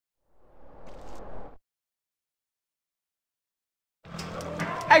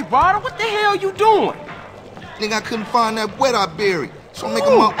Hey, Ryder, what the hell you doing? Nigga, I couldn't find that wet I buried, so I'm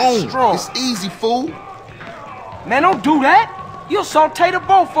making my own. Strong. It's easy, fool. Man, don't do that. You'll saute the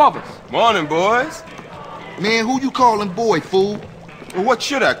both of us. Morning, boys. Man, who you calling boy, fool? Well, what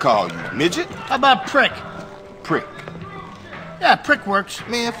should I call you, midget? How about prick? Prick. Yeah, prick works.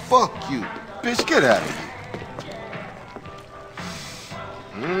 Man, fuck you. Bitch, get out of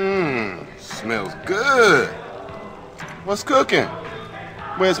here. Smells good. What's cooking?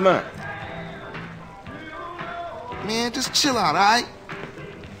 Where's mine? Man, just chill out, alright?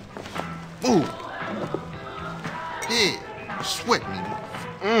 Move. Yeah, sweat me.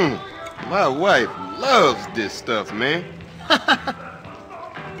 My wife loves this stuff, man.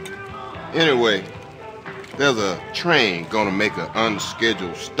 Anyway, there's a train gonna make an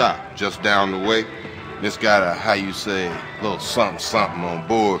unscheduled stop just down the way. It's got a, how you say, little something on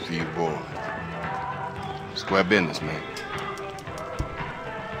board for you boys. Square business, man.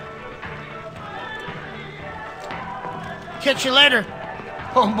 Catch you later,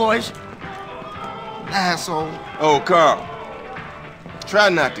 homeboys. Asshole. Oh, Carl, try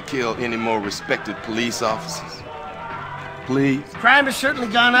not to kill any more respected police officers. Please. Crime has certainly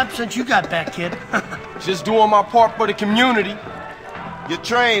gone up since you got back, kid. Just doing my part for the community. Your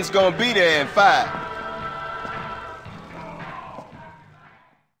train's gonna be there in 5.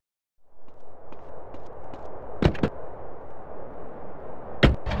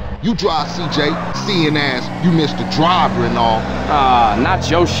 You drive, CJ, seeing as you missed the driver and all. Not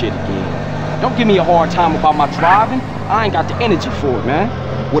your shit again. Don't give me a hard time about my driving. I ain't got the energy for it, man.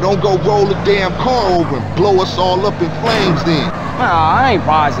 Well, don't go roll the damn car over and blow us all up in flames then. Nah, I ain't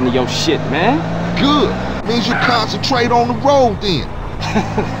rising to your shit, man. Good. Means you concentrate on the road then.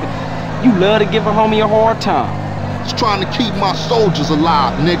 You love to give a homie a hard time. Just trying to keep my soldiers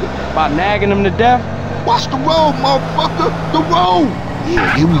alive, nigga. By nagging them to death? Watch the road, motherfucker. The road.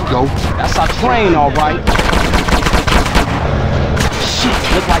 Yeah, here we go. That's our train, all right. Shit,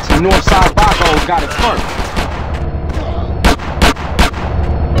 look like some Northside Vagos got it first.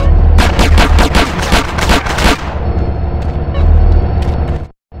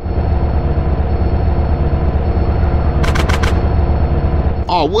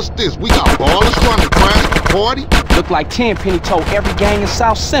 Oh, what's this? We got ballers trying to crash the party? Look like Tenpenny told every gang in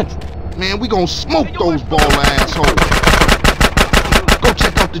South Central. Man, we gonna smoke those baller assholes. Go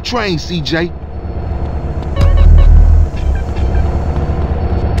check out the train, CJ.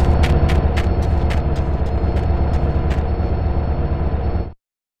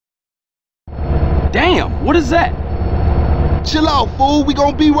 Damn, what is that? Chill out, fool. We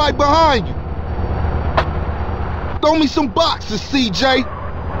gonna be right behind you. Throw me some boxes, CJ.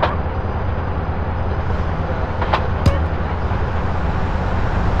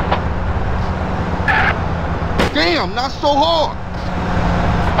 Damn, not so hard.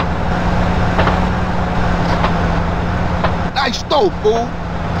 Nice throw, fool.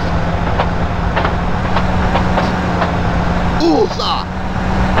 Bullseye.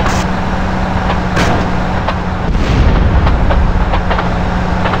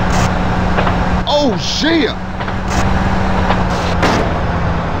 Oh, shit.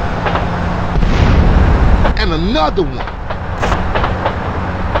 And another one.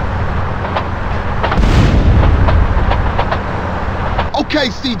 Okay,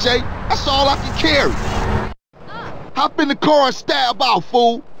 CJ, that's all I can carry. Hop in the car and stab out,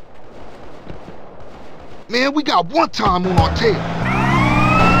 fool. Man, we got one time on our tail.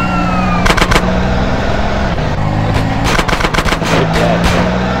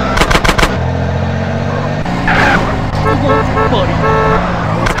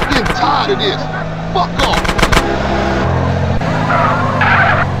 Getting tired of this. Fuck off.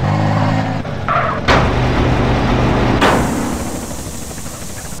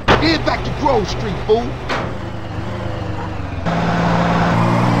 Head back to Grove Street, fool.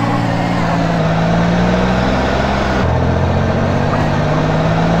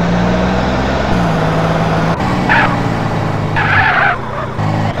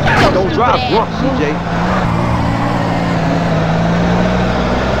 Don't drive drunk, CJ.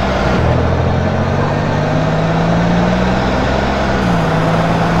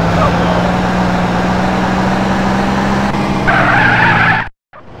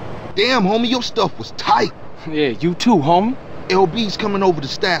 Damn, homie, your stuff was tight. Yeah, you too, homie. LB's coming over to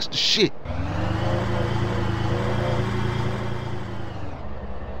stash the shit.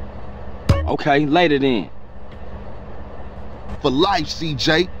 Okay, later then. For life,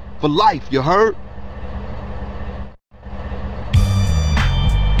 CJ. For life, you heard?